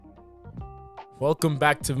Welcome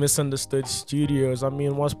back to Misunderstood Studios. I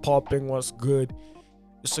mean, what's popping? What's good?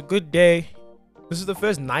 It's a good day. This is the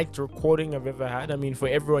first night recording I've ever had. I mean, for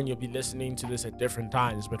everyone, you'll be listening to this at different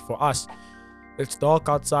times. But for us, it's dark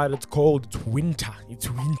outside. It's cold. It's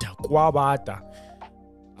winter. Kwabata.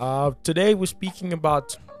 Today, we're speaking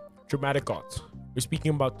about dramatic arts. We're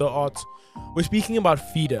speaking about the arts. We're speaking about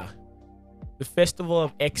FEDA, the Festival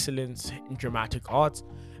of Excellence in Dramatic Arts.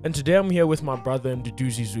 And today, I'm here with my brother,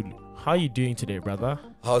 Nduduzi Zulu. How are you doing today, brother?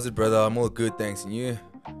 How's it, brother? I'm all good, thanks. And you?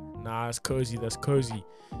 Nah, it's cozy. That's cozy.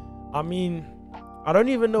 I mean, I don't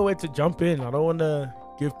even know where to jump in. I don't want to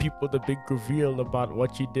give people the big reveal about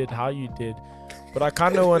what you did, how you did, but I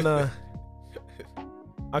kind of want to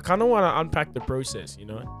unpack the process,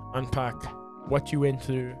 unpack what you went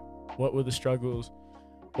through, what were the struggles,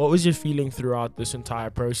 what was your feeling throughout this entire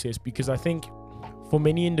process, because I think for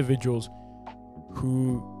many individuals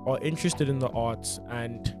who are interested in the arts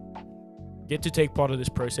and get to take part of this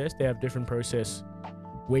process, they have different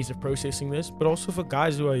ways of processing this, but also for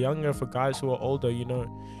guys who are younger, for guys who are older, you're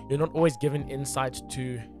not always given insight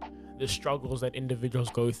to the struggles that individuals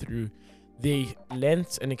go through, the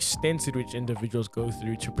lengths and extents at which individuals go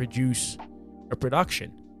through to produce a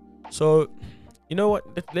production. So, you know what?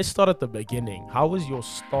 Let's start at the beginning. How was your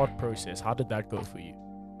start process? How did that go for you?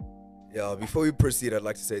 Yeah, before we proceed, I'd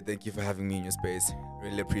like to say thank you for having me in your space.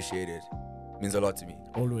 Really appreciate it. It means a lot to me.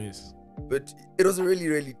 Always. But it was a really,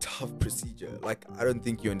 really tough procedure. Like, I don't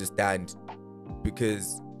think you understand,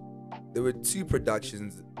 because there were 2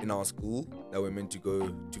 productions in our school that were meant to go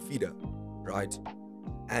to FEDA, right?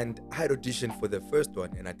 And I had auditioned for the first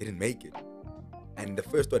one and I didn't make it. And the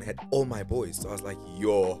first one had all my boys. So I was like,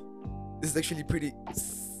 yo, this is actually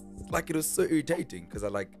it was so irritating, because I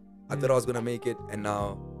thought I was going to make it and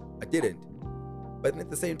now I didn't. But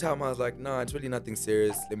at the same time, I was like, nah, it's really nothing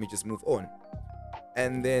serious. Let me just move on.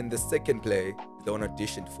 And then the second play, the one I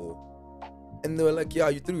auditioned for, and they were like, yeah,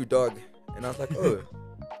 you threw, dog. And I was like, oh,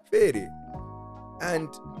 FEDA. And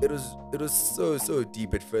it was so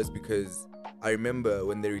deep at first, because I remember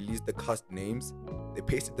when they released the cast names, they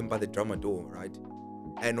pasted them by the drama door, right?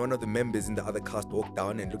 And one of the members in the other cast walked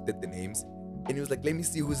down and looked at the names, and he was like, let me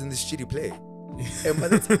see who's in this shitty play. And by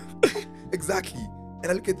the time, exactly. And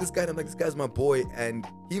I look at this guy and I'm like, this guy's my boy. And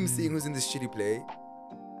him seeing who's in this shitty play,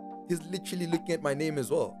 he's literally looking at my name as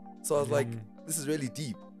well. So I was like, this is really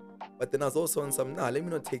deep. But then I was also on some, let me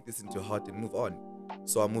not take this into heart and move on.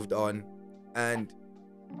 So I moved on, and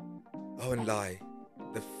I won't lie,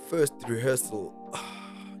 the first rehearsal,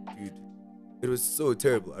 dude, it was so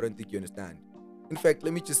terrible. I don't think you understand. In fact,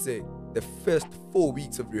 let me just say, the first 4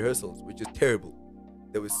 weeks of rehearsals were just terrible.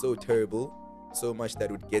 They were so terrible, so much that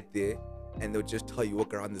would get there and they'll just tell you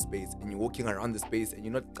walk around the space, and you're walking around the space and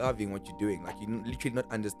you're not carving what you're doing. Like, you're literally not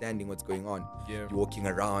understanding what's going on. Yeah. You're walking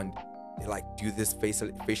around, they like do this facial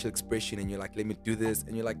expression, and you're like, let me do this,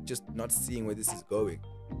 and you're like just not seeing where this is going,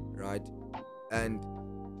 right? And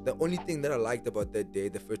the only thing that I liked about that day,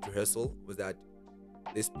 the first rehearsal, was that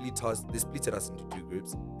they splitted us into 2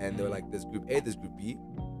 groups, and they were like, there's group A, there's group B.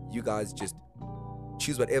 You guys just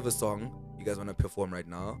choose whatever song you guys want to perform right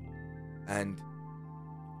now, and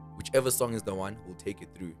whichever song is the one, we'll take it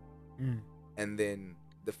through. And then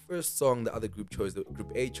the first song the other group chose, the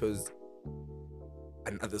group A chose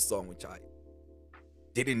another song which I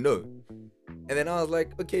didn't know. And then I was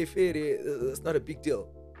like, okay, fair, it's not a big deal.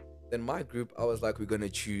 Then my group, I was like, we're gonna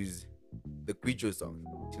choose the Guijo song,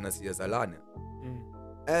 Chinasiya Zalana.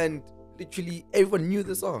 And literally everyone knew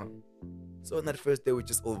the song. So on that first day, we're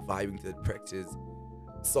just all vibing to the practice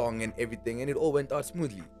song and everything, and it all went out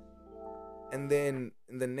smoothly. And then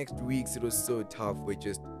in the next weeks, it was so tough. We're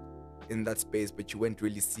just in that space, but you weren't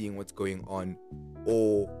really seeing what's going on,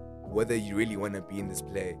 or whether you really want to be in this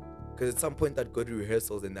play. Because at some point, I'd go to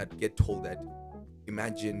rehearsals and I'd get told that,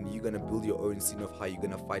 imagine you're going to build your own scene of how you're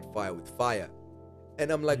going to fight fire with fire.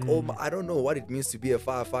 And I'm like, I don't know what it means to be a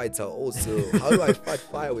firefighter also. How do I fight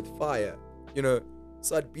fire with fire?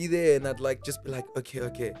 So I'd be there and I'd just be like,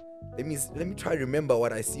 okay, let me try to remember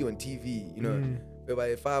what I see on TV,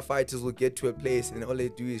 whereby firefighters will get to a place and all they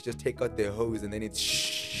do is just take out their hose and then it's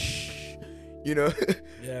shh,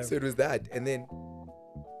 Yeah. So it was that.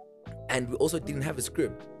 And we also didn't have a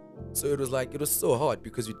script. So it was so hard,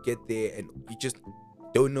 because you'd get there and you just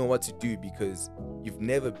don't know what to do, because you've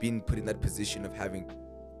never been put in that position of having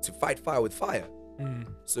to fight fire with fire.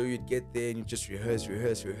 So you'd get there and you just rehearse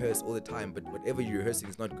all the time, but whatever you're rehearsing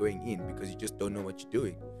is not going in, because you just don't know what you're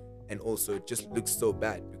doing. And also it just looks so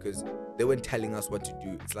bad, because they weren't telling us what to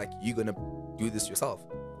do. It's like, you're gonna do this yourself.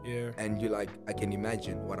 Yeah. And you're like, I can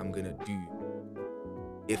imagine what I'm gonna do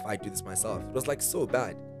if I do this myself. It was so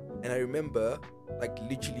bad. And I remember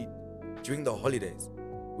literally during the holidays,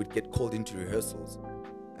 we'd get called into rehearsals,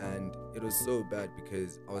 and it was so bad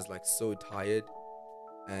because I was like so tired,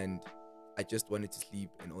 and I just wanted to sleep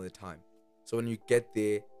and all the time. So when you get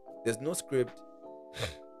there, there's no script,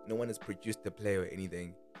 no one has produced the play or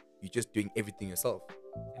anything. You're just doing everything yourself.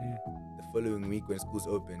 The following week when schools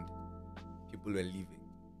opened, people were leaving.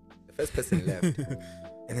 The first person left,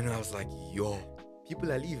 and then I was like, yo,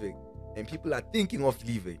 people are leaving, and people are thinking of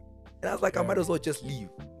leaving. And I was like, I might as well just leave,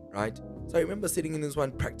 right? So I remember sitting in this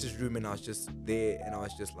one practice room, and I was just there, and I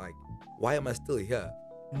was just like, why am I still here?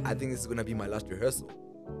 I think this is gonna be my last rehearsal.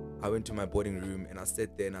 I went to my boarding room, and I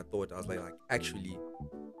sat there, and I thought, I was like, actually,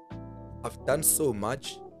 I've done so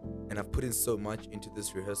much, and I've put in so much into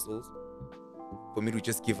this rehearsals for me to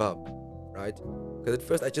just give up, right? Because at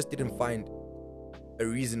first I just didn't find a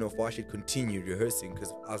reason of why I should continue rehearsing,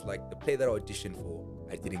 because I was like, the play that I auditioned for,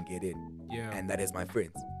 I didn't get in. And that is my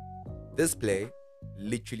friends. This play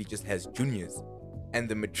literally just has juniors, and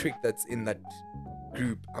the matric that's in that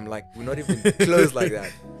group, I'm like, we're not even close like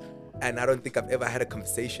that. And I don't think I've ever had a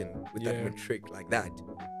conversation with that matric like that.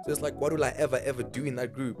 So it's like, what will I ever do in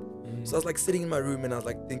that group? So I was like sitting in my room, and I was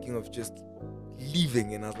like thinking of just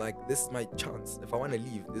leaving, and I was like, this is my chance. If I want to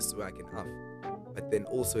leave, this is where I can have. But then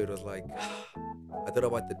also it was like, I thought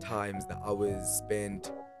about the times, the hours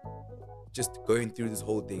spent just going through this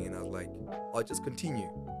whole thing, and I was like, I'll just continue.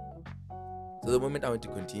 So the moment I went to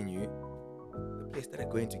continue, the play started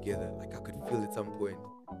going together. Like I could feel at some point,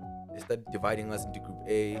 they started dividing us into group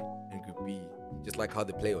A and group B, just like how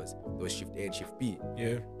the play was. There was shift A and shift B.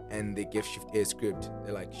 And they gave shift A a script.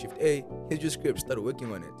 They're like, shift A, here's your script, start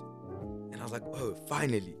working on it. And I was like, oh,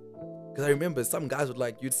 finally. Because I remember some guys would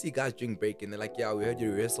like, you'd see guys during break, and they're like, yeah, we heard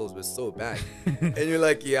your rehearsals were so bad. And you're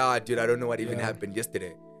like, yeah, dude, I don't know what even happened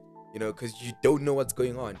yesterday. You know, because you don't know what's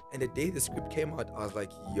going on. And the day the script came out, I was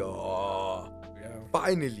like,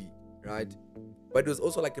 finally, right? But it was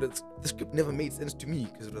also like, the script never made sense to me,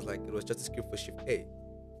 because it was like, it was just a script for shift A.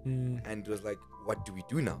 And it was like, what do we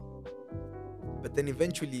do now? But then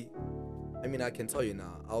eventually, I mean, I can tell you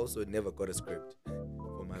now, I also never got a script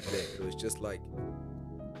for my play. It was just like,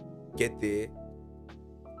 get there,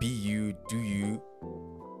 be you, do you,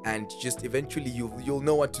 and just eventually you'll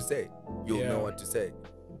know what to say. You'll know what to say.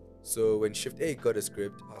 So when shift A got a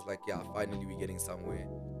script, I was like, yeah, finally we're getting somewhere.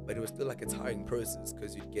 But it was still like a tiring process,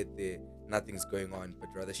 because you'd get there, nothing's going on, but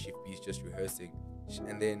rather shift B is just rehearsing.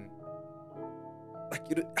 And then like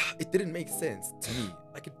it didn't make sense to me.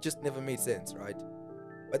 Like it just never made sense, right?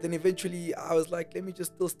 But then eventually I was like, let me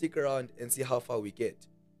just still stick around and see how far we get.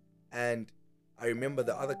 And I remember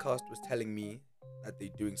the other cast was telling me that they're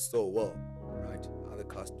doing so well, right? The other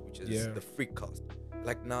cast, which is the freak cast.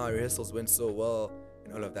 Like, nah, rehearsals went so well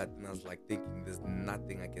and all of that. And I was like thinking, there's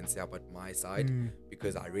nothing I can say about my side,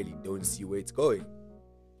 because I really don't see where it's going.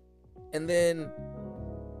 And then,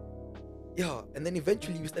 and then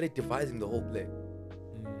eventually we started devising the whole play.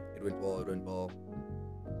 It went well.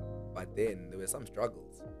 But then there were some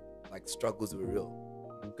struggles. Like, struggles were real.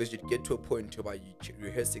 Because you'd get to a point where you're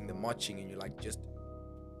rehearsing the marching, and you're like just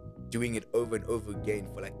doing it over and over again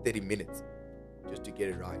for like 30 minutes just to get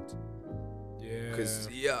it right. Because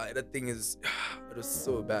that thing is, it was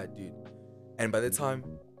so bad, dude. And by the time,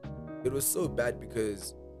 it was so bad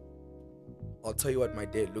because I'll tell you what my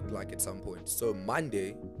day looked like at some point. So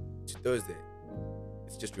Monday to Thursday,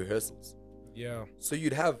 it's just rehearsals. So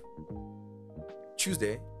you'd have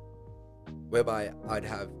Tuesday, whereby I'd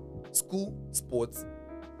have school, sports,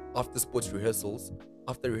 after sports rehearsals.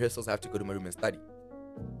 After rehearsals, I have to go to my room and study.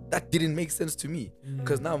 That didn't make sense to me,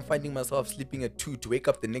 because now I'm finding myself sleeping at 2 to wake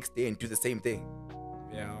up the next day and do the same thing.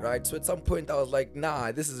 Right? So at some point I was like,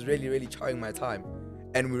 nah, this is really, really trying my time,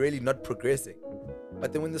 and we're really not progressing.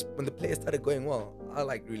 But then when the play started going well, I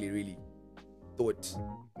like really thought,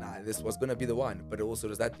 nah, this was gonna be the one. But also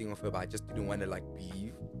there's that thing of where I just didn't want to like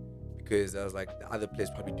believe, because I was like, the other players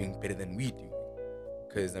probably doing better than we do.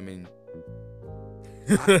 Because I mean,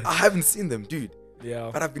 I haven't seen them, dude.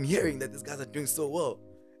 But I've been hearing that these guys are doing so well.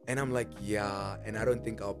 And I'm like, and I don't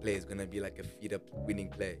think our play is gonna be like a FEDA winning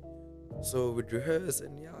play. So we'd rehearse,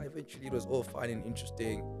 and eventually it was all fine and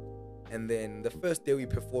interesting. And then the first day we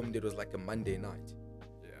performed, it was like a Monday night.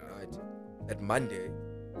 Right? That Monday,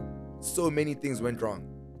 so many things went wrong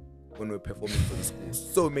when we were performing for the school.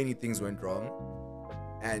 So many things went wrong,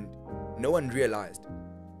 and no one realized.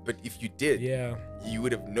 But if you did, you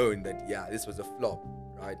would have known that this was a flop,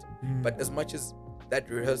 right? But as much as that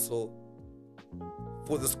rehearsal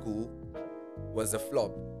for the school was a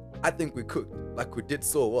flop, I think we cooked. Like, we did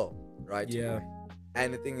so well, right?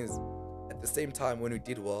 And the thing is, at the same time, when we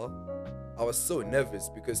did well, I was so nervous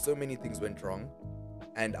because so many things went wrong.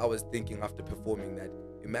 And I was thinking after performing that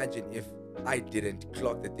imagine if I didn't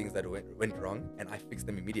clock the things that went wrong and I fixed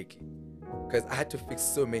them immediately. Because I had to fix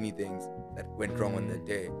so many things that went wrong on that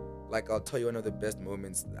day. Like, I'll tell you one of the best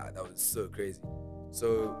moments that was so crazy.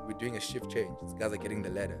 So we're doing a shift change. These guys are getting the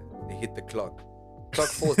ladder. They hit the clock. Clock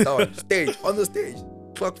falls down. On the stage.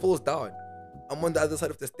 Clock falls down. I'm on the other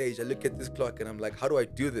side of the stage. I look at this clock and I'm like, how do I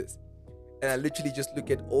do this? And I literally just look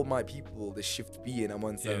at all my people, the shift B, and I'm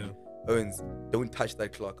on some, Owens, don't touch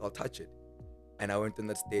that clock. I'll touch it. And I went on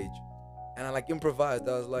that stage. And I like improvised.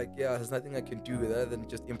 I was like, yeah, there's nothing I can do other than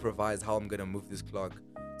just improvise how I'm going to move this clock.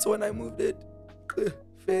 So when I moved it,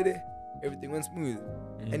 FEDA, everything went smooth.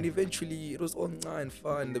 And eventually it was all nice and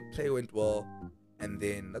fun. The play went well. And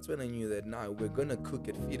then that's when I knew that now we're going to cook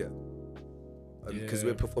at FEDA. Because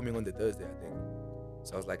we're performing on the Thursday, I think.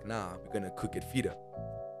 So I was like, nah, we're going to cook at FEDA.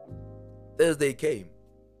 Thursday came.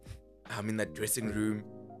 I'm in that dressing room.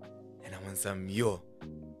 And I'm on some,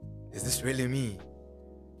 is this really me?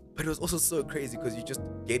 But it was also so crazy because you just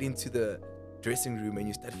get into the dressing room and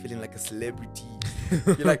you start feeling like a celebrity.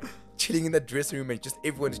 You're like chilling in that dressing room and just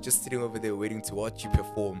everyone's just sitting over there waiting to watch you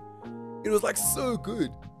perform. It was like so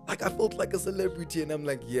good. Like I felt like a celebrity and I'm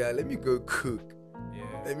like, yeah, let me go cook.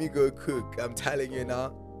 Let me go cook. I'm telling you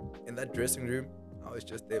now, in that dressing room, I was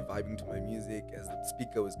just there vibing to my music as the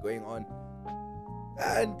speaker was going on.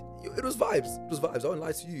 And it was vibes. It was vibes. I won't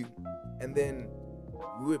lie to you. And then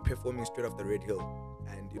we were performing straight off the Red Hill.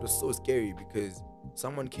 And it was so scary because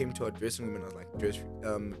someone came to our dressing room and I was like,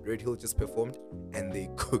 Red Hill just performed and they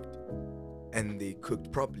cooked. And they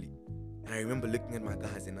cooked properly. And I remember looking at my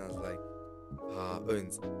guys and I was like,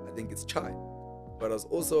 Owens, I think it's chai. But I was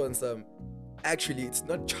also on some, actually, it's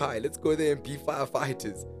not chai. Let's go there and be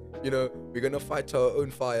firefighters. You know, we're going to fight our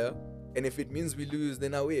own fire. And if it means we lose,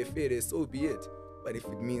 then our way fair is, so be it. But if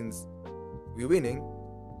it means we're winning,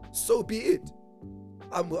 so be it.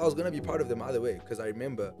 I was going to be part of them either way because I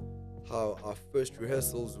remember how our first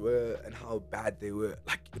rehearsals were and how bad they were.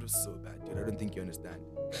 Like, it was so bad, dude. I don't think you understand.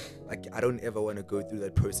 Like, I don't ever want to go through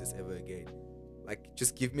that process ever again. Like,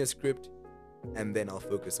 just give me a script and then I'll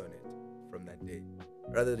focus on it from that day.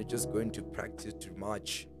 Rather than just going to practice to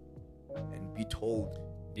march and be told.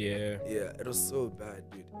 Yeah, it was so bad,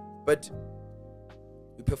 dude. But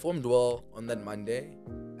we performed well on that Monday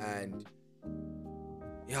and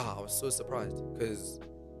I was so surprised because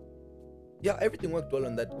everything worked well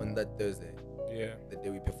on that Thursday. The day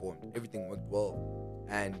we performed, everything worked well,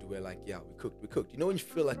 and we're like, we cooked. You know when you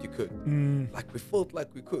feel like you cooked, like we felt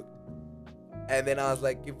like we cooked. And then I was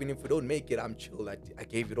like, even if we don't make it, I'm chill. Like I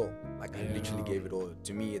gave it all. Like I literally gave it all.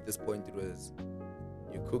 To me, at this point, it was,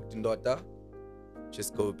 you cooked in daughter,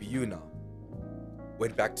 just go be you now.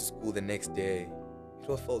 Went back to school the next day. It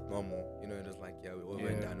all felt normal. You know, it was like, we all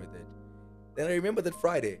went down with it. Then I remember that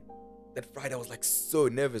Friday I was like so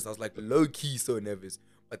nervous. I was like low-key so nervous.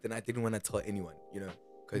 But then I didn't want to tell anyone, you know.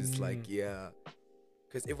 Because it's like,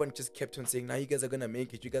 because everyone just kept on saying, now you guys are going to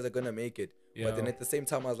make it. You guys are going to make it. But then at the same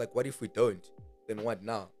time, I was like, what if we don't? Then what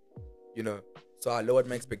now? You know. So I lowered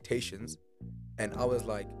my expectations. And I was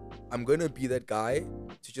like, I'm going to be that guy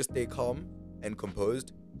to just stay calm and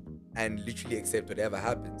composed and literally accept whatever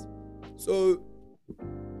happens. So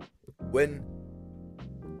when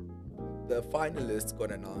the finalists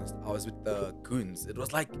got announced, I was with the goons. It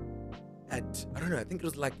was like at, I don't know, I think it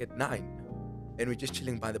was like at 9. And we're just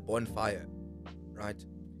chilling by the bonfire, right?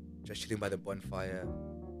 Just chilling by the bonfire,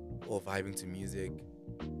 all vibing to music.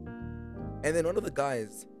 And then one of the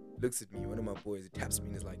guys looks at me, one of my boys, he taps me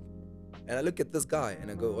and he's like, and I look at this guy and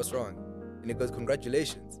I go, what's wrong? And he goes,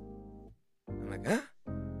 congratulations. I'm like, huh?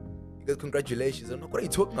 He goes, congratulations. I'm like, what are you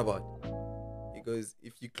talking about? He goes,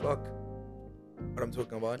 if you clock what I'm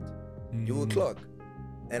talking about, you will clock.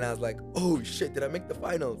 And I was like, oh shit, did I make the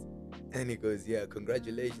finals? And he goes, yeah,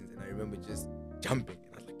 congratulations. And I remember just jumping.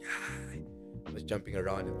 And I was like, I was jumping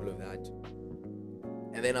around and all of that.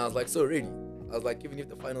 And then I was like, so ready. I was like, even if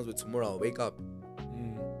the finals were tomorrow, I'll wake up.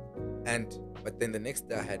 But then the next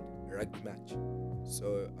day I had a rugby match.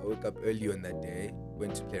 So I woke up early on that day,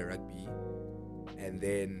 went to play rugby. And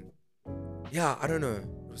then, I don't know.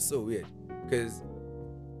 It was so weird. Because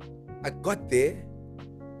I got there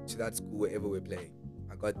to that school wherever we're playing.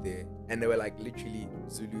 I got there and they were like, literally,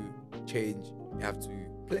 Zulu, change, you have to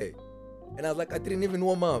play. And I was like, I didn't even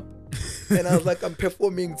warm up. And I was like, I'm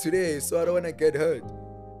performing today, so I don't want to get hurt.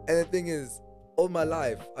 And the thing is, all my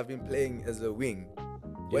life, I've been playing as a wing.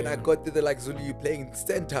 When I got there, they're like, Zulu, you playing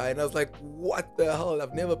center. And I was like, what the hell?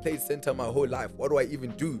 I've never played center my whole life. What do I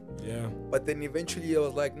even do? But then eventually I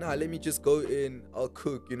was like, nah, let me just go in. I'll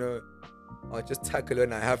cook, you know. I'll just tackle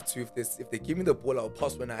when I have to. If they give me the ball, I'll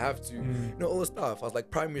pass when I have to. You know, all the stuff. I was like,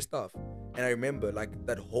 primary stuff. And I remember like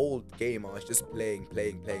that whole game, I was just playing.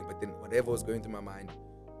 But then whatever was going through my mind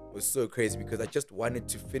was so crazy because I just wanted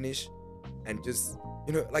to finish and just,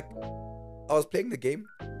 like I was playing the game,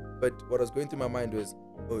 but what was going through my mind was,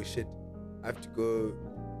 oh shit, I have to go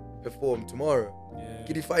perform tomorrow.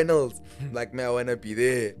 Kitty finals. Like, man, I wanna be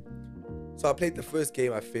there. So I played the first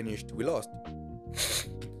game, I finished, we lost.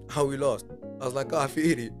 How we lost? I was like, I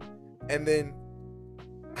feel it. And then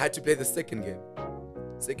I had to play the second game.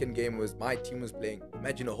 Second game was my team was playing.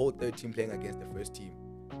 Imagine a whole third team playing against the first team.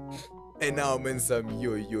 And now I'm in some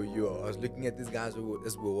yo. I was looking at these guys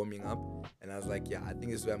as we were warming up, and I was like, yeah, I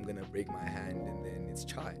think this is where I'm gonna break my hand, and then it's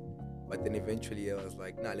chai. But then eventually I was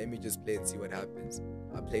like, nah, let me just play and see what happens.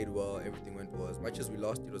 I played well, everything went well. As much as we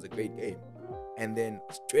lost, it was a great game. And then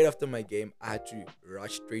straight after my game, I had to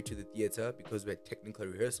rush straight to the theater because we had technical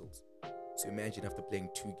rehearsals. So imagine after playing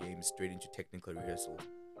 2 games straight into technical rehearsals.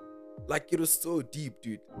 Like, it was so deep,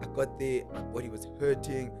 dude. I got there, my body was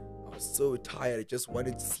hurting. I was so tired, I just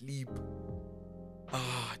wanted to sleep.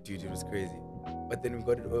 Dude, it was crazy. But then we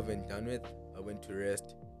got it over and done with. I went to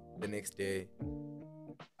rest. The next day,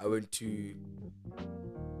 I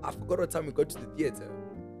forgot what time we got to the theater.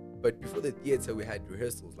 But before the theater, we had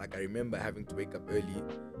rehearsals. Like, I remember having to wake up early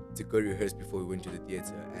to go rehearse before we went to the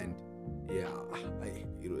theater. And yeah,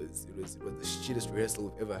 it was the shittest rehearsal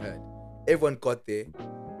we've ever had. Everyone got there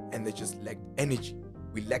and they just lacked energy.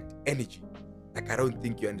 We lacked energy. Like, I don't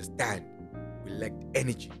think you understand. We lacked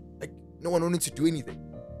energy. Like, no one wanted to do anything.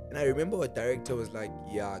 And I remember our director was like,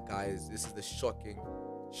 yeah, guys, this is the shocking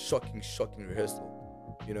rehearsal,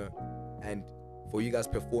 And for you guys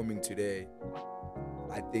performing today,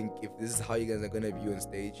 I think if this is how you guys are going to be on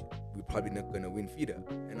stage, we're probably not going to win FEDA.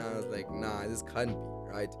 And I was like, nah, this can't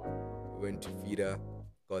be, right? We went to FEDA,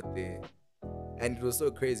 got there. And it was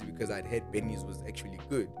so crazy because I'd heard Benny's was actually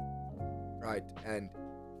good, right? And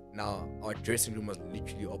now our dressing room was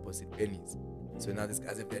literally opposite Benny's. So now these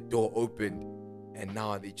guys have their door opened, and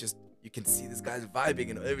now you can see these guys vibing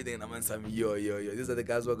and everything. And I'm on some, yo, these are the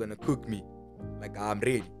guys who are going to cook me. Like, I'm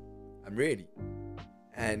ready.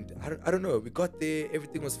 And I don't know, we got there,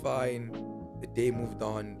 everything was fine. The day moved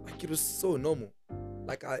on. Like, it was so normal.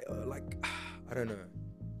 Like, I don't know.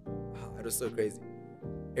 It was so crazy.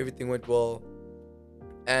 Everything went well.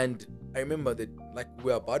 And I remember that, like,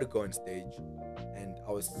 we were about to go on stage, and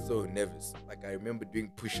I was so nervous. Like, I remember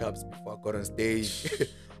doing push-ups before I got on stage.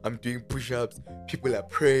 I'm doing push-ups. People are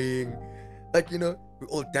praying. Like, we're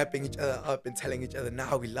all dapping each other up and telling each other,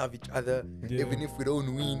 now we love each other. Yeah. Even if we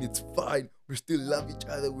don't win, it's fine. We still love each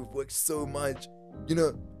other. We've worked so much,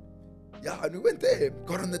 Yeah, and we went there,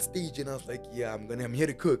 got on that stage, and I was like, yeah, I'm here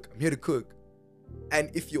to cook.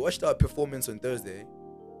 And if you watched our performance on Thursday,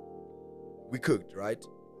 we cooked, right?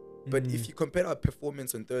 But if you compare our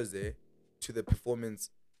performance on Thursday to the performance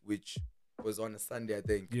which was on a Sunday, I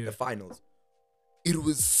think, the finals, it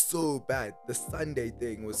was so bad. The Sunday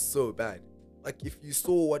thing was so bad. Like, if you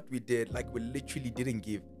saw what we did, like, we literally didn't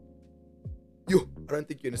give. I don't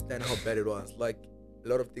think you understand how bad it was. Like, a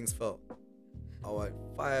lot of things fell. Our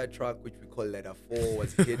fire truck, which we call ladder 4,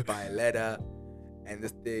 was hit by a ladder, and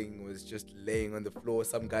this thing was just laying on the floor.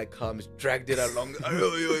 Some guy comes, dragged it along.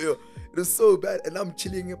 Yo. It was so bad. And I'm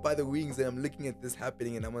chilling by the wings, and I'm looking at this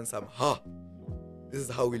happening, and I'm on some, this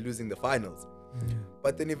is how we're losing the finals.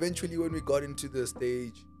 But then eventually when we got into the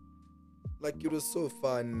stage, like, it was so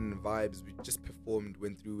fun, vibes. We just performed,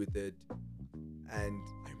 went through with it. And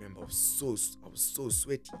I remember I was so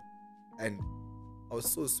sweaty. And I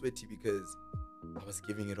was so sweaty because I was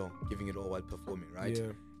giving it all while performing, right?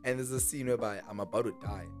 Yeah. And there's a scene whereby I'm about to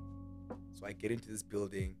die. So I get into this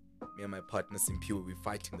building, me and my partner Simpiwe, we're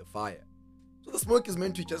fighting the fire. So the smoke is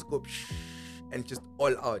meant to just go and just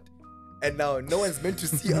all out. And now no one's meant to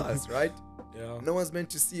see us, right? Yeah. No one's meant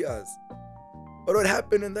to see us. But what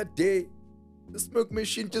happened on that day, the smoke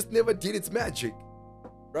machine just never did its magic,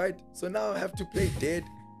 right? So now I have to play dead,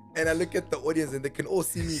 and I look at the audience and they can all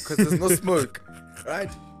see me because there's no smoke, right?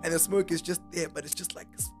 And the smoke is just there, but it's just like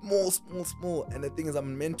small. And the thing is,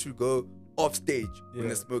 I'm meant to go off stage when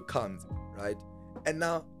the smoke comes, right? And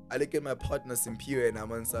now I look at my partner Simpiwe and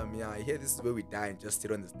I'm on some, I hear this is where we die and just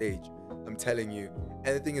sit on the stage. I'm telling you.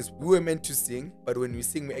 And the thing is, we were meant to sing, but when we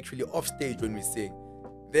sing, we're actually off stage when we sing.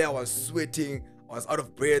 There I was sweating, I was out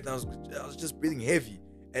of breath, I was just breathing heavy.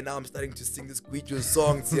 And now I'm starting to sing this Guijo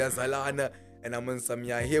song, Siyazalana, and I'm on some,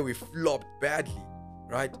 here we flopped badly,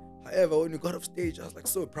 right? However, when we got off stage, I was like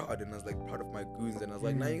so proud, and I was like proud of my goons, and I was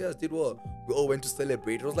like, you guys did well. We all went to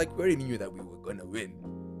celebrate. It was like we already knew that we were gonna win,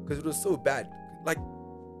 because it was so bad. Like,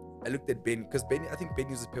 I looked at Benny, because I think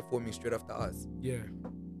Benny was performing straight after us. Yeah.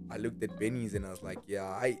 I looked at Benny's and I was like,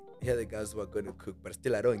 I hear the guys who are gonna cook, but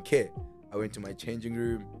still I don't care. I went to my changing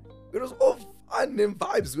room. It was all fun and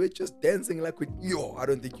vibes. We're just dancing like I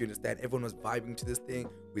don't think you understand. Everyone was vibing to this thing.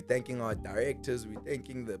 We're thanking our directors. We're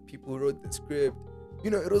thanking the people who wrote the script.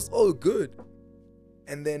 It was all good.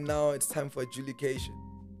 And then now it's time for adjudication.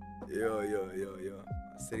 Yo. I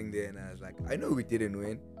was sitting there and I was like, I know we didn't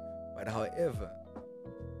win, but however,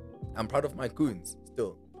 I'm proud of my goons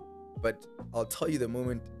still. But I'll tell you the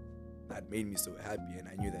moment that made me so happy and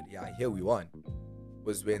I knew that, here we won,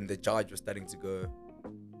 was when the judge was starting to go,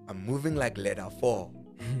 I'm moving like letter 4.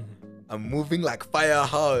 I'm moving like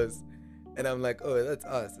Firehouse. And I'm like, oh, that's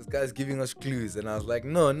us. This guy's giving us clues. And I was like,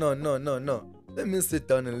 no. Let me sit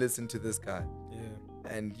down and listen to this guy. Yeah.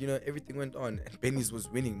 And, everything went on. And Benny's was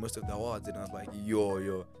winning most of the awards. And I was like,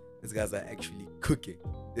 yo, these guys are actually cooking.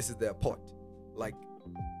 This is their pot. Like,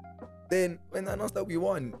 then when I announced that we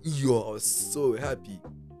won, I was so happy.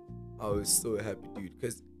 I was so happy, dude.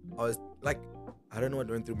 Because I was like, I don't know what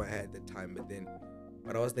went through my head at the time. But then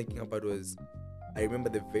what I was thinking about was, I remember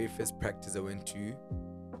the very first practice I went to,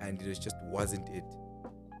 and it just wasn't it.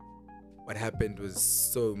 What happened was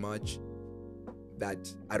so much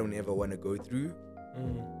that I don't ever want to go through,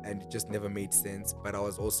 and it just never made sense. But I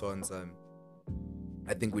was also on some,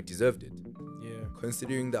 I think we deserved it. Yeah.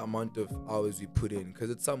 Considering the amount of hours we put in, because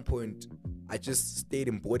at some point I just stayed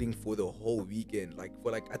in boarding for the whole weekend,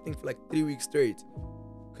 for 3 weeks straight,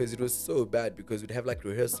 because it was so bad. Because we'd have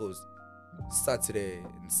rehearsals Saturday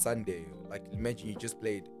and Sunday. Imagine you just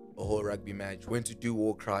played a whole rugby match, went to do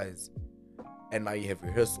war cries, and now you have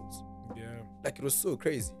rehearsals. Yeah. It was so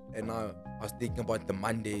crazy. And now I was thinking about the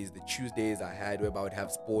Mondays, the Tuesdays I had where I would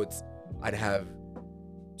have sports, I'd have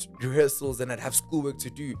rehearsals, and I'd have schoolwork to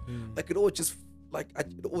do. It all just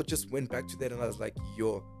went back to that, and I was like,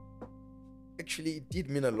 actually it did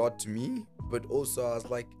mean a lot to me, but also I was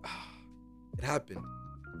like, it happened.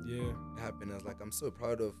 Yeah. It happened. I was like, I'm so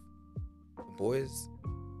proud of the boys,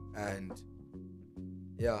 and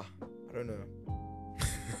I don't know.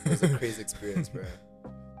 It was a crazy experience, bro.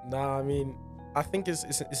 Nah, I mean, I think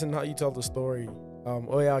it's in how you tell the story.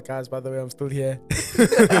 Guys, by the way, I'm still here.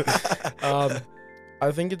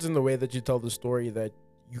 I think it's in the way that you tell the story that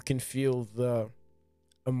you can feel the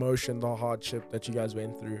emotion, the hardship that you guys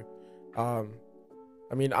went through.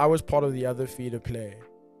 I mean, I was part of the other FEDA play,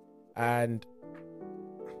 and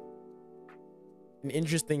an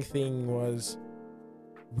interesting thing was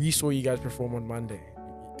we saw you guys perform on Monday,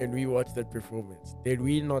 and we watched that performance. Did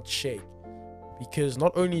we not shake? Because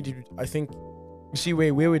not only did I think, you see,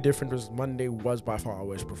 where we were different was Monday was by far our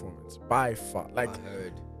worst performance. By far. I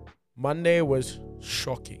heard. Monday was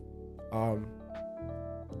shocking.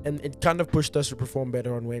 And it kind of pushed us to perform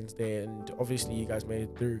better on Wednesday, and obviously you guys made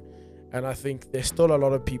it through. And I think there's still a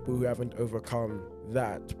lot of people who haven't overcome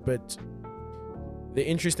that. But the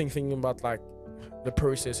interesting thing about the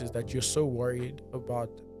process is that you're so worried about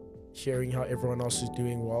hearing how everyone else is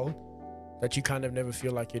doing well that you kind of never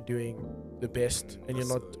feel like you're doing the best, and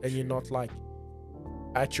you're not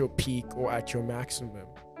at your peak or at your maximum.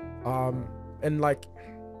 And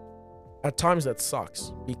at times that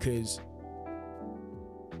sucks, because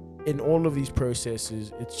in all of these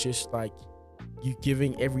processes, it's just you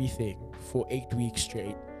giving everything for 8 weeks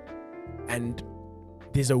straight, and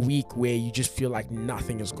there's a week where you just feel like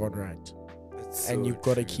nothing has gone right. And you've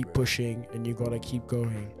got to keep pushing, and you've got to keep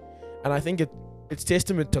going. And I think it's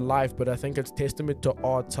testament to life, but I think it's testament to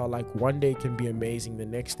art, how one day can be amazing, the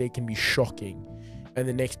next day can be shocking, and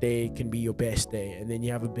the next day can be your best day, and then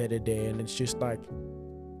you have a better day, and it's just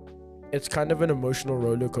it's kind of an emotional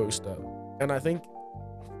roller coaster. And I think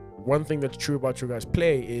one thing that's true about your guys'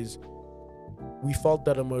 play is we felt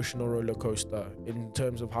that emotional roller coaster in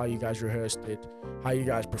terms of how you guys rehearsed it, how you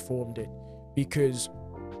guys performed it. Because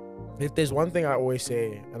if there's one thing I always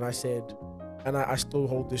say, and I said, and I still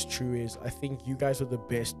hold this true, is I think you guys are the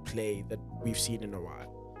best play that we've seen in a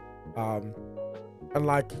while.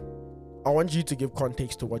 And I want you to give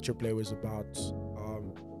context to what your play was about,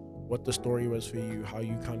 what the story was for you, how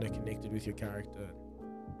you kind of connected with your character.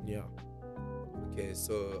 Yeah. Okay,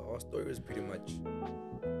 so our story was pretty much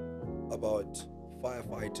about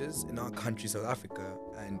firefighters in our country, South Africa,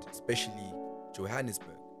 and especially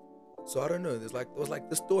Johannesburg. So I don't know, there was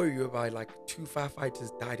the story whereby 2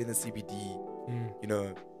 firefighters died in the CBD,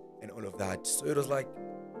 and all of that. So it was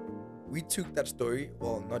we took that story,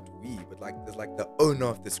 well, not we, but there's the owner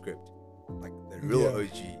of the script, the real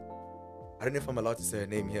OG. I don't know if I'm allowed to say her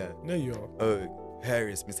name here. No, you are. Oh,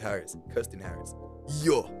 Miss Harris, Kirsten Harris.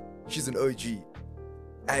 She's an OG.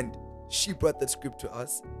 And she brought that script to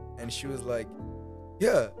us, and she was like,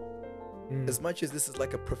 as much as this is a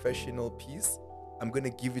professional piece, I'm going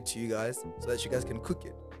to give it to you guys so that you guys can cook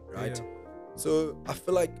it, right? Yeah. So I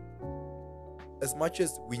feel as much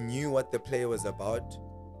as we knew what the play was about,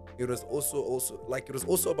 it was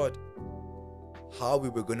also about how we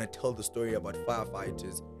were gonna tell the story about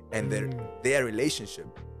firefighters and their relationship,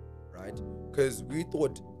 right? Because we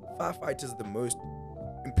thought firefighters are the most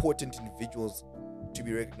important individuals to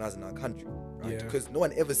be recognized in our country, right? Because no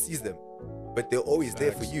one ever sees them, but they're always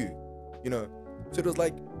there for you, you know. So it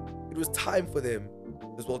was time for them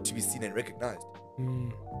as well to be seen and recognized.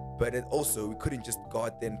 But also we couldn't just go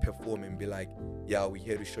out there and perform and be like, yeah, we're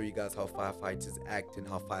here to show you guys how firefighters act and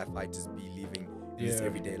how firefighters be living in this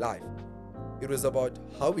everyday life. It was about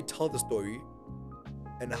how we tell the story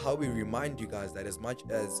and how we remind you guys that as much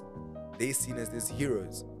as they're seen as these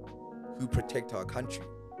heroes who protect our country,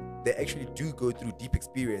 they actually do go through deep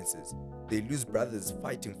experiences. They lose brothers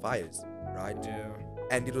fighting fires, right?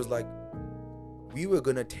 And it was like, we were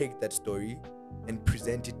gonna take that story and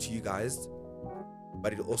present it to you guys,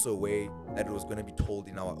 but it also a way that it was gonna be told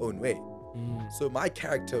in our own way. So my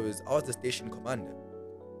character I was the station commander.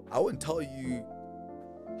 I won't tell you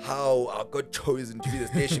how I got chosen to be the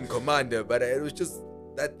station commander, but it was just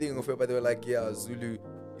that thing of where they were like, yeah, Zulu, you're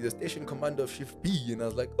the station commander of shift B. And I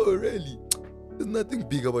was like, oh really? There's nothing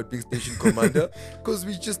big about being station commander, because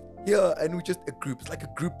we just and we just a group. It's like a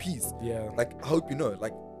group piece. Like, I hope you know,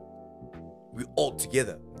 like, we're all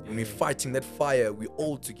together. When we're fighting that fire, we're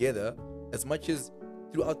all together. As much as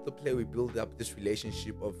throughout the play we build up this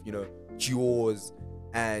relationship of, you know, duos,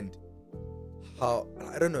 and how,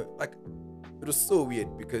 I don't know, like, it was so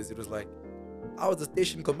weird because it was like, I was the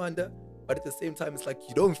station commander, but at the same time it's like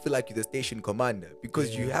you don't feel like you're the station commander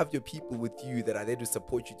because you have your people with you that are there to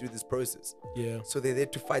support you through this process. So they're there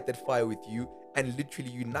to fight that fire with you, and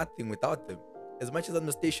literally you're nothing without them. As much as I'm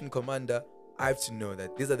the station commander, I have to know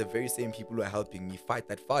that these are the very same people who are helping me fight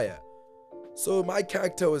that fire. So my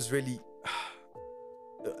character was really,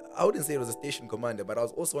 I wouldn't say it was a station commander, but I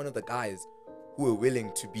was also one of the guys who were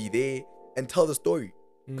willing to be there and tell the story.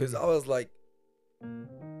 Because I was like,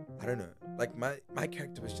 I don't know, like my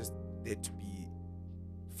character was just there to be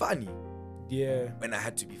funny. When I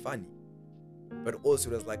had to be funny. But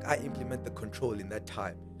also it was like, I implement the control in that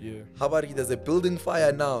time. How about if there's a building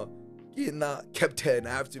fire now? Captain, I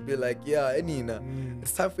have to be like, Anina,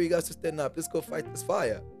 it's time for you guys to stand up. Let's go fight this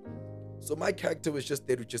fire. So my character was just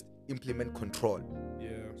there to just implement control.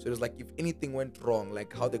 So it was like, if anything went wrong,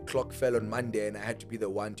 like how the clock fell on Monday and I had to be the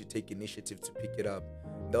one to take initiative to pick it up.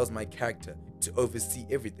 That was my character, to oversee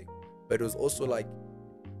everything. But it was also like,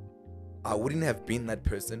 I wouldn't have been that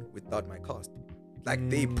person without my cast. Like,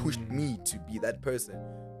 they pushed me to be that person.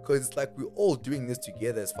 Because it's like, we're all doing this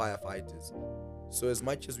together as firefighters. So as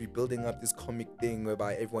much as we're building up this comic thing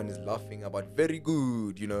whereby everyone is laughing about very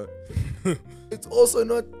good, you know, it's also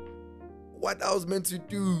not what I was meant to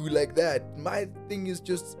do like that. My thing is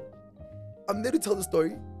just, I'm there to tell the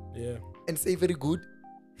story and say very good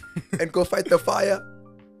and go fight the fire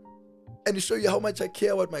and show you how much I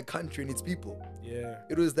care about my country and its people.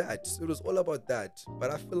 It was that. It was all about that.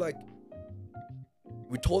 But I feel like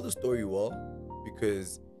we told the story well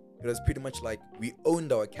because it was pretty much like we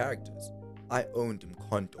owned our characters. I owned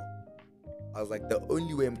Mkhonto. I was like, the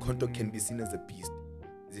only way Mkhonto can be seen as a beast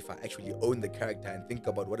is if I actually own the character and think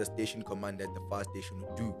about what a station commander at the fire station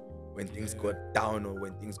would do when things go down or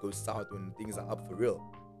when things go south, when things are up for real.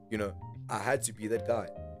 You know, I had to be that guy.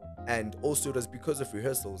 And also it was because of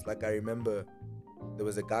rehearsals. Like, I remember there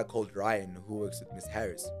was a guy called Ryan who works with Miss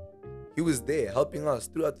Harris. He was there helping us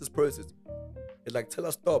throughout this process. He'd like, tell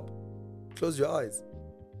us, stop, close your eyes,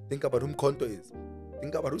 think about who Mkhonto is,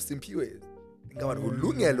 think about who Simpiwe is, think about who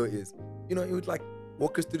Lungelo is. You know, he would like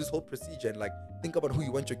walk us through this whole procedure and like think about who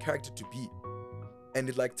you want your character to be. And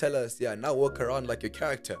he'd like tell us, now walk around like your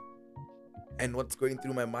character. And what's going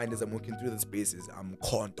through my mind as I'm walking through the spaces, I'm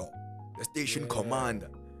Mkhonto, the station commander.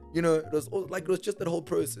 You know, it was just that whole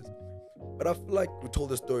process. But I feel like we told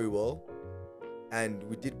the story well, and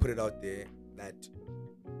we did put it out there that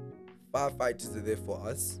firefighters are there for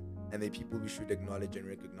us, and they're people we should acknowledge and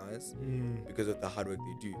recognize because of the hard work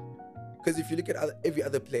they do. Because if you look at every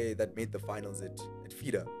other player that made the finals at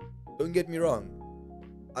FEDA, don't get me wrong,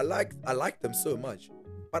 I like them so much,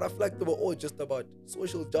 but I feel like they were all just about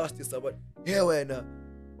social justice, about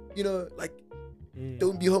you know, like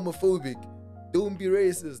don't be homophobic, don't be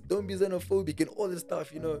racist, don't be xenophobic, and all this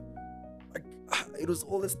stuff, you know. Like, it was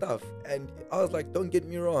all this stuff. And I was like, don't get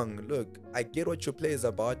me wrong, look, I get what your play is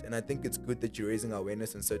about, and I think it's good that you're raising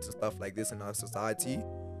awareness and certain stuff like this in our society,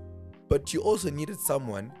 but you also needed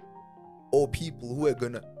someone or people who are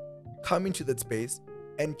gonna come into that space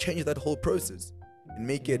and change that whole process and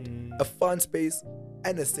make it a fun space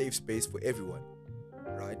and a safe space for everyone,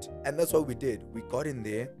 right? And that's what we did. We got in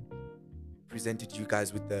there, presented you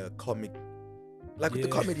guys with the comic like with the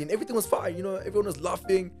comedy, and everything was fine, you know, everyone was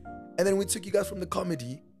laughing. And then we took you guys from the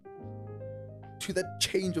comedy to that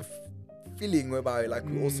change of feeling whereby like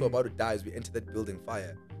we're also about to die as we enter that building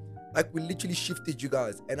fire. Like we literally shifted you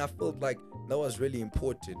guys, and I felt like that was really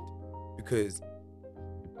important because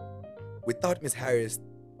without Miss Harris,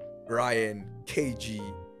 Ryan, KG,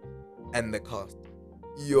 and the cast,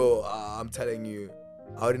 I'm telling you,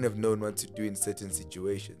 I wouldn't have known what to do in certain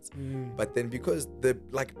situations. But then because the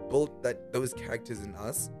like built that those characters in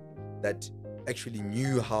us that actually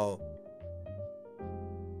knew how,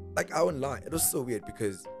 like I won't lie, it was so weird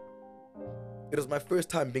because it was my first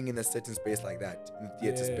time being in a certain space like that, in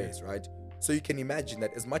theater space, right? So you can imagine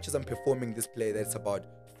that as much as I'm performing this play that's about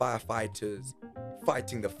firefighters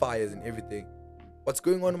fighting the fires and everything, what's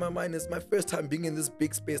going on in my mind is my first time being in this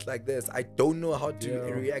big space like this. I don't know how to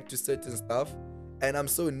react to certain stuff, and I'm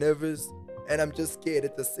so nervous, and I'm just scared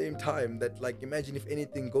at the same time that, like, imagine if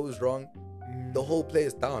anything goes wrong, the whole play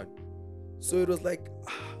is down. So it was like,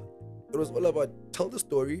 it was all about tell the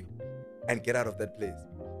story and get out of that place.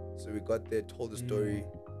 So we got there, told the story,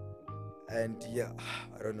 and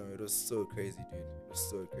I don't know, it was so crazy, dude. It was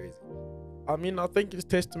so crazy. I mean, I think it's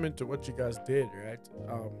testament to what you guys did, right?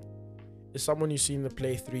 As someone who's seen the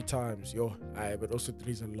play 3 times, but also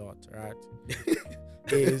 3's a lot, right?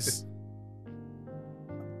 Is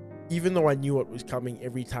even though I knew what was coming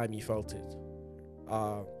every time you felt it,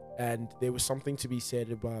 and there was something to be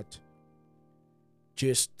said about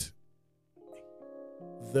just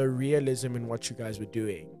the realism in what you guys were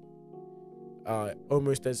doing.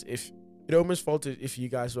 Almost as if it almost felt as if you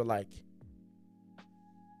guys were like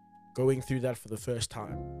going through that for the first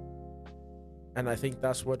time, and I think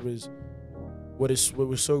that's what was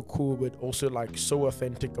so cool, but also like so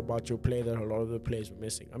authentic about your play that a lot of the plays were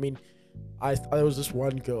missing. I mean, there was this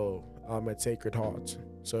one girl at Sacred Heart.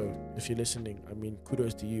 So if you're listening, I mean,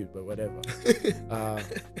 kudos to you, but whatever.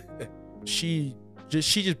 She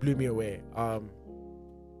just blew me away.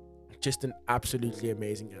 Just an absolutely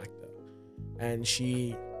amazing actor. And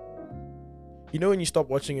she, you know, when you stop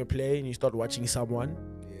watching a play and you start watching someone,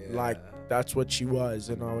 like that's what she was.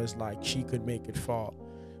 And I was like, she could make it far.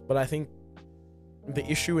 But I think the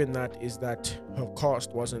issue in that is that her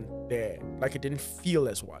cast wasn't there. Like it didn't feel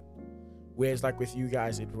as one. Whereas like with you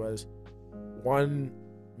guys, it was one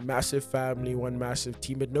massive family, one massive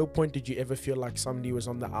team. At no point did you ever feel like somebody was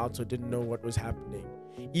on the outs or didn't know what was happening.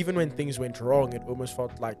 Even when things went wrong, it almost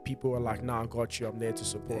felt like people were like, nah, I got you, I'm there to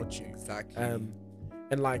support you. Exactly.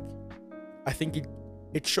 And like, I think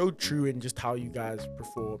it showed true in just how you guys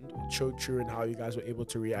performed. It showed true in how you guys were able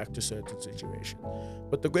to react to certain situations.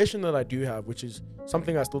 But the question that I do have, which is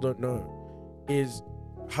something I still don't know, is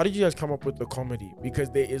how did you guys come up with the comedy?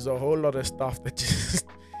 Because there is a whole lot of stuff that just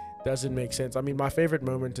doesn't make sense. I mean, my favorite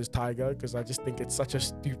moment is Tiger, because I just think it's such a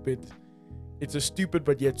stupid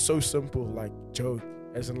but yet so simple like joke.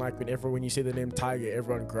 As in like when you say the name Tiger,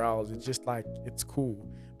 everyone growls. It's just like, it's cool.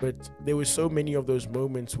 But there was so many of those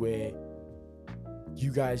moments where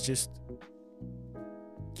you guys just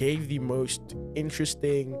gave the most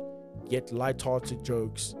interesting yet light-hearted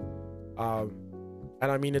jokes. And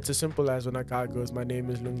I mean, it's as simple as when a guy goes, my name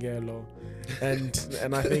is Lungelo.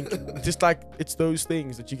 And I think just like, it's those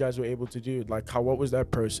things that you guys were able to do. Like what was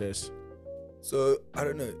that process? So I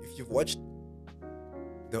don't know if you've watched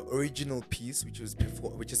the original piece, which has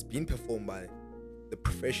been performed by the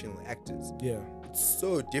professional actors. Yeah, it's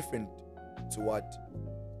so different to what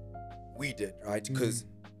we did, right? Because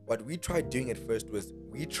what we tried doing at first was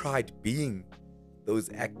we tried being those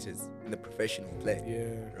actors in the professional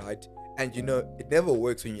play, right? And you know, it never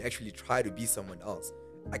works when you actually try to be someone else.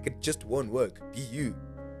 Like it just won't work. Be you,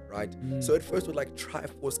 right? So at first we're like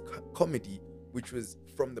Triforce comedy, which was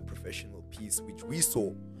from the professional piece, which we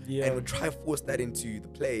saw, and we try force that into the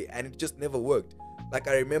play, and it just never worked. Like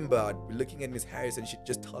I remember I'd be looking at Miss Harris and she'd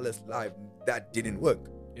just tell us live that didn't work.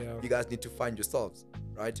 You guys need to find yourselves,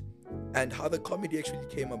 right? And how the comedy actually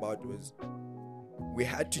came about was we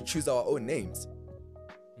had to choose our own names,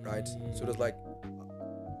 right? So it was like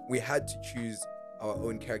we had to choose our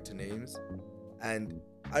own character names, and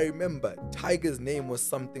I remember Tiger's name was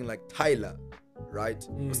something like Tyler, right?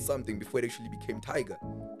 Or something before it actually became Tiger.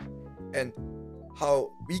 And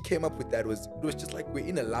how we came up with that was, it was just like we're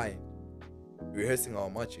in a line rehearsing our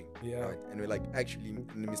marching, right? And we're like, actually,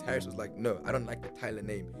 Miss Harris was like, no, I don't like the Tyler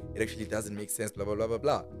name. It actually doesn't make sense, blah, blah, blah, blah,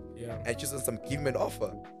 blah. And she was some give me an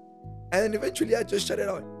offer. And then eventually I just shut it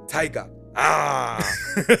out. Tiger.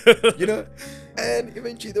 You know? And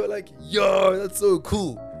eventually they were like, yo, that's so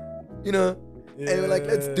cool. You know? And we're like,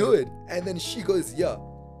 let's do it. And then she goes, yeah.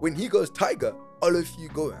 When he goes Tiger, all of you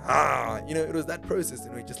go, you know, it was that process.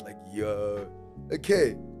 And we're just like, yo,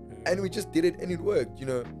 okay. And we just did it and it worked, you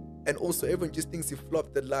know. And also everyone just thinks he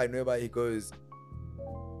flopped that line whereby he goes,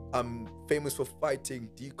 I'm famous for fighting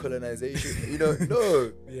decolonization. You know,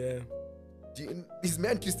 no. Yeah. He's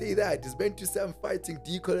meant to say that. He's meant to say I'm fighting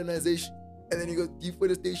decolonization. And then he goes,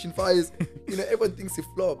 deforestation fires. You know, everyone thinks he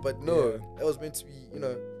flopped, but no. That was meant to be, you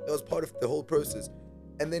know, that was part of the whole process.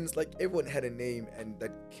 And then it's like everyone had a name and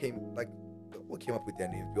that came, like, we came up with their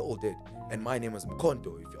names. We all did. And my name was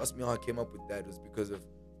Mkonto. If you ask me how I came up with that, it was because of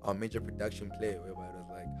our major production play, whereby it was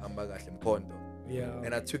like Hambagahle Mkonto. Yeah.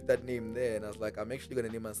 And I took that name there and I was like, I'm actually going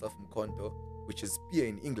to name myself Mkonto, which is spear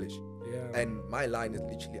in English. Yeah. And my line is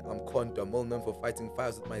literally, I'm Konto. I'm well known for fighting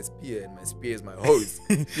fires with my spear, and my spear is my hose.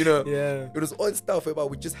 You know? Yeah. It was all stuff about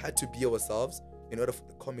we just had to be ourselves in order for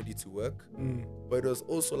the comedy to work. But it was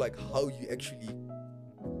also like how you actually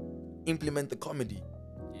implement the comedy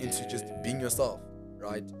into just being yourself,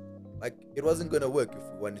 right? Like, it wasn't going to work if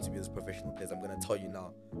we wanted to be as professional players. I'm going to tell you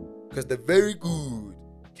now. Because the very good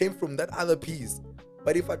came from that other piece.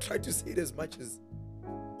 But if I tried to say it as much as,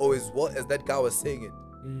 or as well as that guy was saying it,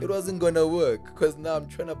 it wasn't going to work. Because now I'm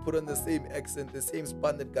trying to put on the same accent, the same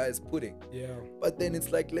spun that guy is putting. Yeah. But then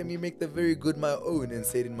it's like, let me make the very good my own and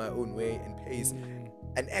say it in my own way and pace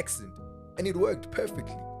and accent. And it worked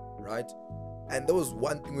perfectly, right? And there was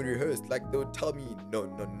one thing we rehearsed. Like, they would tell me, no.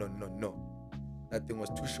 That thing was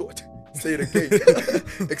too short. Say it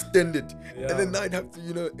again. Extend it. Yeah. And then I'd have to,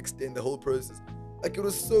 you know, extend the whole process. Like, it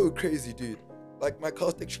was so crazy, dude. Like, my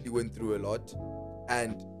cast actually went through a lot.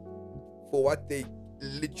 And for what they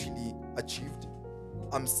literally achieved,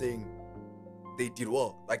 I'm saying they did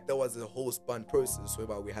well. Like, there was a whole spun process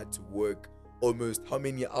whereby we had to work almost how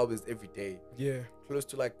many hours every day? Yeah. Close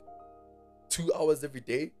to like 2 hours every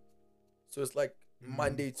day. So it's like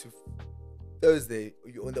Monday to Thursday,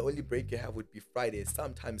 the only break you have would be Friday,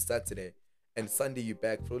 sometimes Saturday, and Sunday you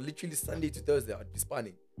back. For literally Sunday to Thursday, I'd be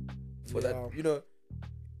spanning. For that, you know,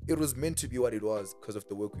 it was meant to be what it was because of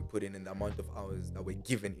the work we put in and the amount of hours that were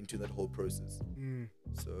given into that whole process.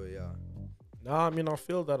 So yeah. No, I mean, I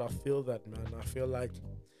feel that, man. I feel like,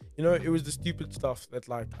 you know, it was the stupid stuff that,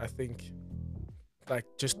 like, I think, like,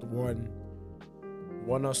 just won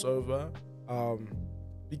us over.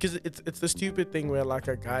 Because it's the stupid thing where, like,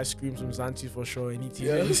 a guy screams Mzansi for sure and he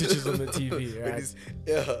messages on the TV, right?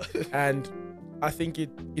 And I think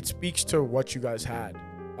it speaks to what you guys had,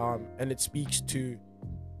 and it speaks to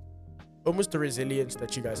almost the resilience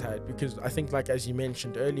that you guys had, because I think, like, as you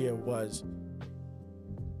mentioned earlier,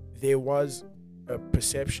 there was a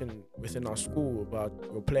perception within our school about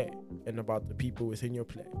your play and about the people within your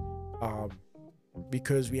play.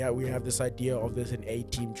 Because we have this idea of there's an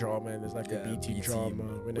A-team drama and there's like a B-team drama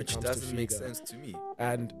when it comes to FEDA. Which doesn't make sense to me.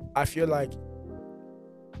 And I feel like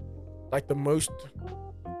the most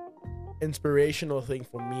inspirational thing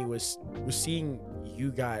for me was seeing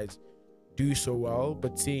you guys do so well,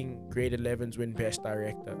 but seeing grade 11s win best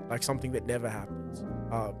director, like something that never happens.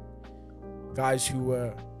 Guys who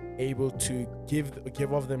were able to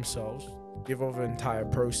give of themselves, give of the entire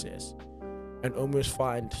process, and almost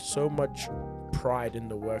find so much pride in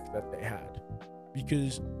the work that they had.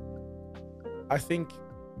 Because I think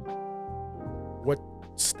what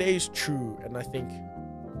stays true, and I think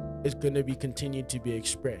is going to be continued to be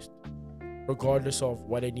expressed, regardless of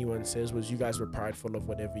what anyone says, was you guys were prideful of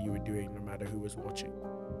whatever you were doing, no matter who was watching.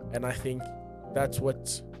 And I think that's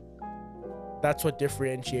what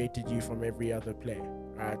differentiated you from every other player,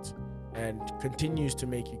 right? And continues to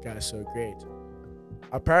make you guys so great.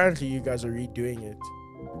 Apparently you guys are redoing it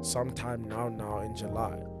sometime now in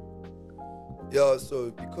July. Yeah,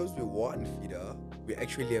 so because we won FEDA, we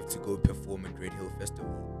actually have to go perform at Red Hill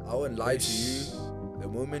Festival. I won't lie to you, the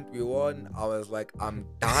moment we won, I was like, I'm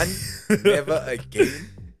done, never again.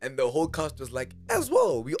 And the whole cast was like, as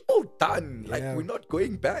well, we're all done. Like, we're not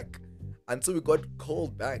going back. Until we got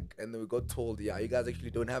called back and then we got told, yeah, you guys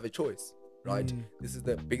actually don't have a choice. Right? This is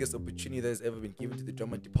the biggest opportunity that's ever been given to the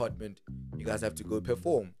drama department. You guys have to go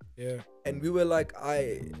perform. Yeah. And we were like,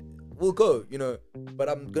 we'll go, you know. But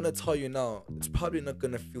I'm gonna tell you now, it's probably not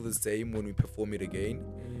gonna feel the same when we perform it again.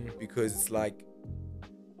 Because it's like,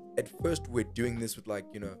 at first we're doing this with, like,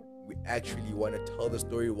 you know, we actually want to tell the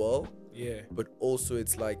story well. Yeah. But also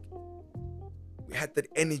it's like we had that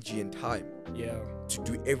energy and time to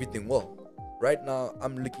do everything well. Right now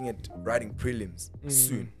I'm looking at writing prelims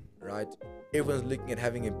soon. Right? Everyone's looking at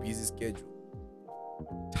having a busy schedule.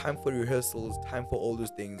 Time for rehearsals, time for all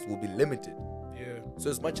those things will be limited. Yeah.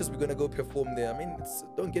 So as much as we're gonna go perform there, I mean,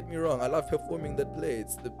 don't get me wrong, I love performing that play.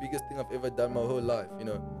 It's the biggest thing I've ever done my whole life. You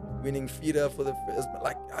know, winning FEDA for the first,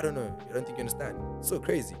 like, I don't know, I don't think you understand. It's so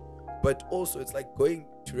crazy. But also, it's like going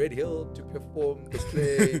to Red Hill to perform the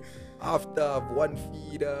play after I've won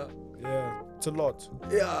FEDA. Yeah, it's a lot.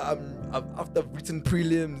 Yeah, after I've written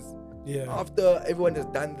prelims. Yeah. After everyone has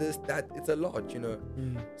done this, that, it's a lot,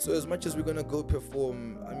 So as much as we're gonna go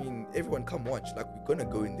perform, I mean, everyone come watch. Like, we're gonna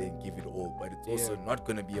go in there and give it all, but it's also not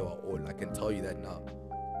gonna be our all. I can tell you that now.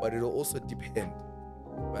 But it'll also depend.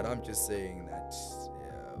 But I'm just saying that,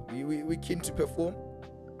 yeah, we keen to perform,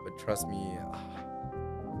 but trust me.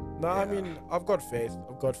 No, I mean, I've got faith.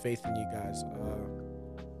 I've got faith in you guys.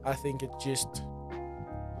 I think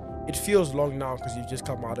it feels long now because you've just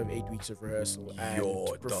come out of 8 weeks of rehearsal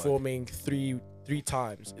and performing three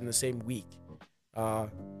times in the same week.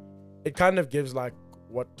 It kind of gives like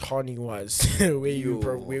what Tawny was, where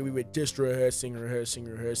we were just rehearsing,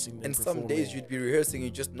 and some days you'd be rehearsing,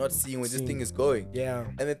 you're just not seeing where this thing is going. Yeah.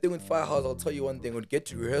 And the thing with Firehouse, I'll tell you one thing: we'd get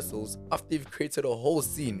to rehearsals after you've created a whole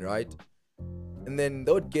scene, right? And then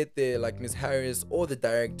they would get there, like Miss Harris or the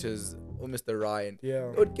directors or Mr. Ryan. Yeah.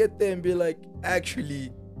 They would get there and be like,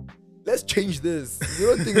 actually, let's change this. You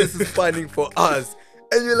don't think this is finding for us?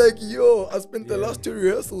 And you're like, yo, I spent the last 2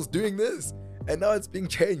 rehearsals doing this, and now it's being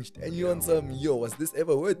changed. And you're on some, yo, was this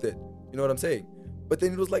ever worth it? You know what I'm saying? But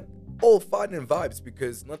then it was like all fun and vibes,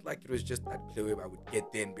 because not like it was just that play where I would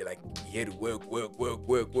get there and be like, we had to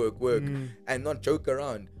work, and not joke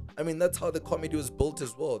around. I mean, that's how the comedy was built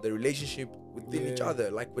as well. The relationship within each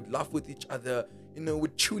other, like, would laugh with each other,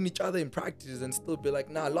 would tune each other in practice and still be like,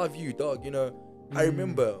 nah, I love you, dog, I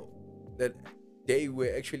remember that day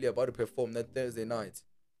we're actually about to perform, that Thursday night.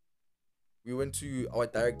 We went to our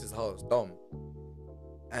director's house, Dom,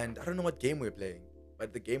 and I don't know what game we were playing,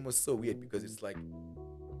 but the game was so weird because it's like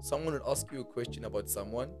someone would ask you a question about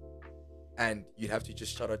someone and you'd have to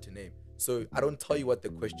just shout out your name. So I don't tell you what the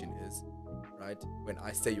question is, right, when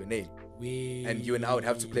I say your name. And you and I would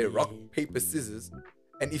have to play rock, paper, scissors.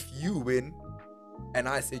 And if you win and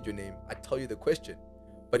I said your name, I tell you the question.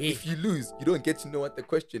 But if you lose, you don't get to know what the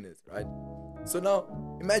question is, right? So now,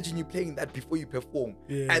 imagine you playing that before you perform.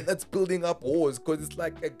 And that's building up wars, because it's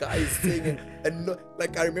like a guy is saying it. And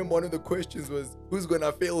like, I remember one of the questions was, who's going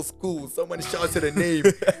to fail school? Someone shouted a name.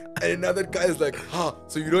 And another guy is like,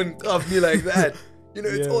 so you don't love me like that.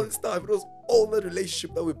 It's all this stuff. It was all the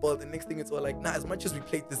relationship that we built. And next thing, it's all like, nah, as much as we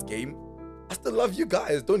played this game, I still love you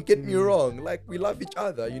guys. Don't get me wrong. Like, we love each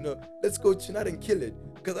other, Let's go tonight and kill it.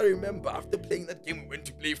 Because I remember after playing that game, we went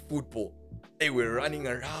to play football. Hey, we're running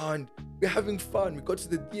around. We're having fun. We got to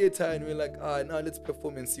the theater and we're like, now let's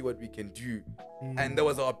perform and see what we can do. And that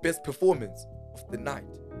was our best performance of the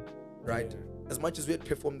night, right? As much as we had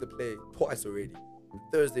performed the play twice already,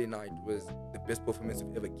 Thursday night was the best performance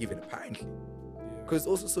we've ever given, apparently. Because it's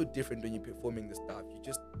also so different when you're performing the stuff. You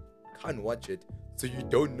just can't watch it, so you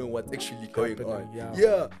don't know what's actually going on.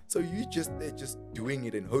 So you just, they're just doing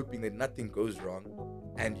it and hoping that nothing goes wrong,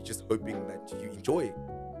 and you're just hoping that you enjoy it,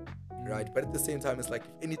 right? But at the same time, it's like,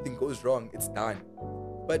 if anything goes wrong, it's done.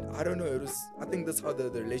 But I don't know, I think that's how the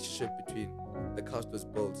relationship between the cast was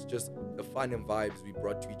built. Just the fun and vibes we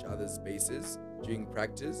brought to each other's spaces during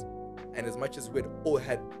practice. And as much as we'd all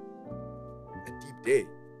had a deep day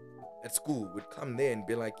at school, we'd come there and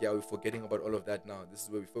be like, yeah, we're forgetting about all of that now. This is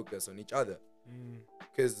where we focus on each other.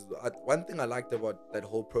 Because one thing I liked about that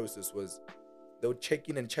whole process was they would check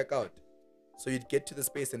in and check out. So you'd get to the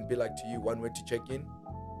space and be like, to you, one word to check in,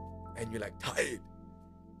 and you're like, tired.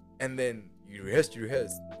 And then you rehearse,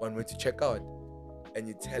 one word to check out, and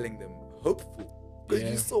you're telling them, hopeful. Because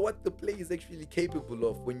you saw what the play is actually capable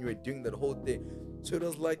of when you were doing that whole thing. So it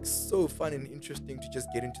was like so fun and interesting to just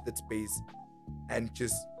get into that space and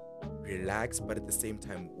just relax, but at the same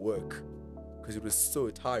time work, because it was so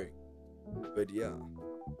tiring. But yeah.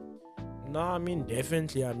 No, I mean,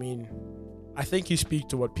 definitely. I mean, I think you speak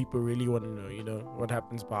to what people really want to know, what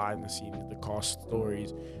happens behind the scenes, the cast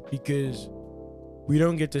stories, because we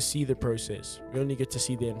don't get to see the process. We only get to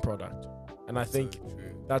see the end product. And I think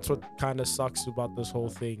that's what kind of sucks about this whole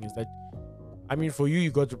thing, is that, I mean, for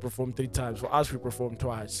you got to perform 3 times. For us, we performed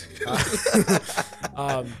twice.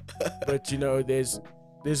 But,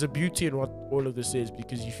 there's a beauty in what all of this is,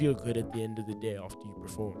 because you feel good at the end of the day after you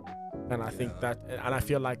perform. And I think that, and I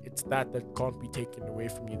feel like it's that can't be taken away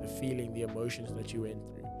from you, the feeling, the emotions that you went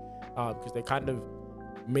through, because they kind of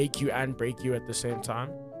make you and break you at the same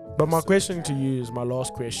time. But my question to you is, my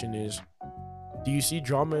last question is, do you see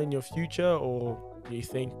drama in your future, or do you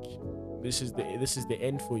think this is the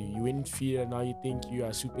end for you? You win FEDA, now you think you are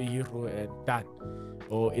a superhero and done?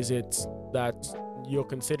 Or is it that you're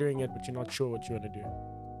considering it but you're not sure what you want to do?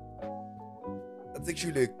 That's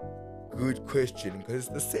actually a good question, because it's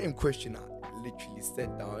the same question I literally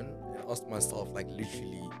sat down and asked myself, like,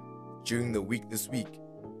 literally during the week this week.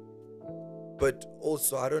 but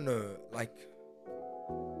also I don't know, like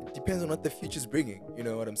it depends on what the future's bringing. You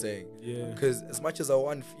know what I'm saying? Yeah. Because as much as I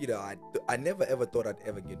want FEDA, I never ever thought I'd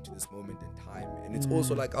ever get to this moment in time. And it's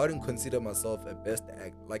also like I wouldn't consider myself a best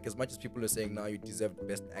act. Like as much as people are saying now you deserve the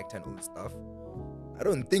best actor and all this stuff, I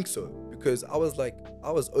don't think so. Because I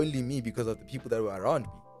was only me because of the people that were around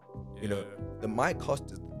me. You know, my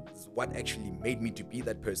cost is what actually made me to be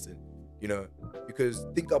that person. You know, because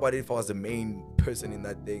think about it, if I was the main person in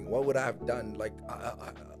that thing, what would I have done? Like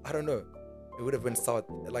I don't know. It would have went south,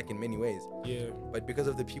 like in many ways. Yeah. But because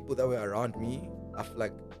of the people that were around me, I feel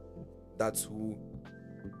like that's who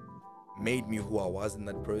made me who I was in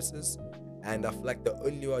that process. And I feel like the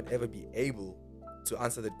only way I'd ever be able to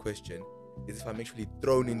answer that question is if I'm actually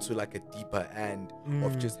thrown into like a deeper end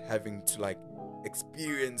of just having to like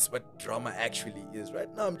experience what drama actually is.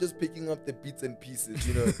 Right now I'm just picking up the bits and pieces,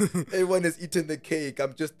 you know. Everyone has eaten the cake,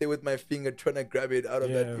 I'm just there with my finger trying to grab it out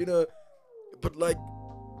of that, you know. But like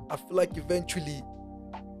I feel like eventually,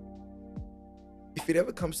 if it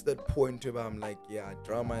ever comes to that point where I'm like, yeah,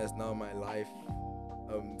 drama is now my life,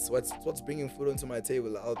 so what's bringing food onto my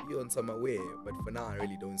table, I'll be on some way. But for now I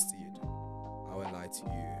really don't see it. I won't lie to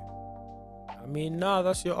you. I mean, nah,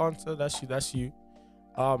 that's your answer. That's you.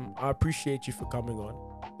 I appreciate you for coming on.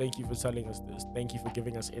 Thank you for telling us this. Thank you for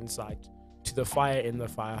giving us insight to the fire in the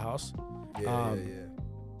Firehouse. Yeah.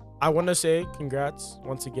 I want to say congrats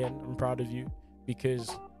once again. I'm proud of you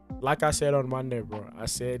because, like I said on Monday, bro, I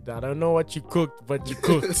said I don't know what you cooked, but you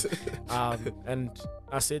cooked. And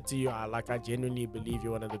I said to you, I genuinely believe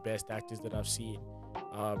you're one of the best actors that I've seen.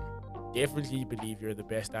 Definitely believe you're the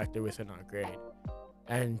best actor within our grade.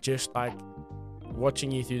 And just like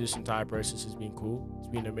watching you through this entire process has been cool. It's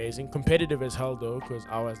been amazing. Competitive as hell though, because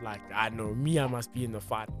I was like, I know me, I must be in the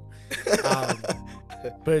final.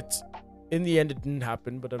 But in the end, it didn't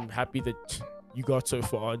happen. But I'm happy that you got so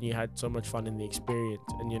far and you had so much fun in the experience.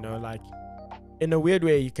 And you know, like in a weird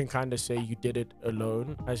way, you can kind of say you did it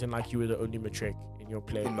alone, as in like you were the only matric in your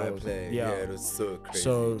play. In my play, yeah, it was so crazy.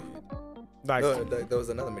 So, dude. like, no, there was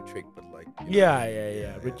another matric, but like,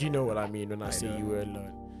 yeah. But you know what I mean when I say you were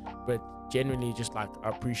alone. But genuinely, just like I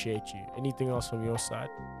appreciate you. Anything else from your side?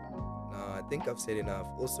 Nah, I think I've said enough.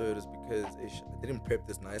 Also, it was because I didn't prep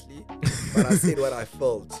this nicely, but I said what I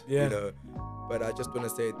felt. You know. But I just want to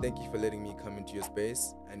say thank you for letting me come into your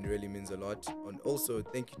space, and it really means a lot. And also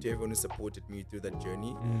thank you to everyone who supported me through that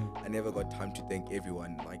journey. I never got time to thank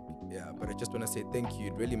everyone, but I just want to say thank you.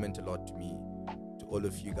 It really meant a lot to me, to all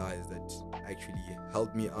of you guys that actually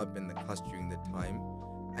held me up in the cast during that time.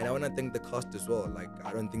 And I want to thank the cast as well. Like,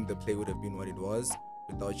 I don't think the play would have been what it was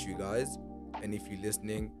without you guys. And if you're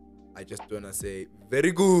listening, I just want to say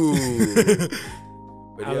very good.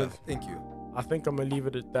 But yeah, thank you. I think I'm going to leave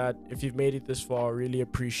it at that. If you've made it this far, I really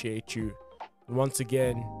appreciate you. And once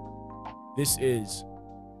again, this is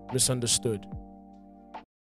Misunderstood.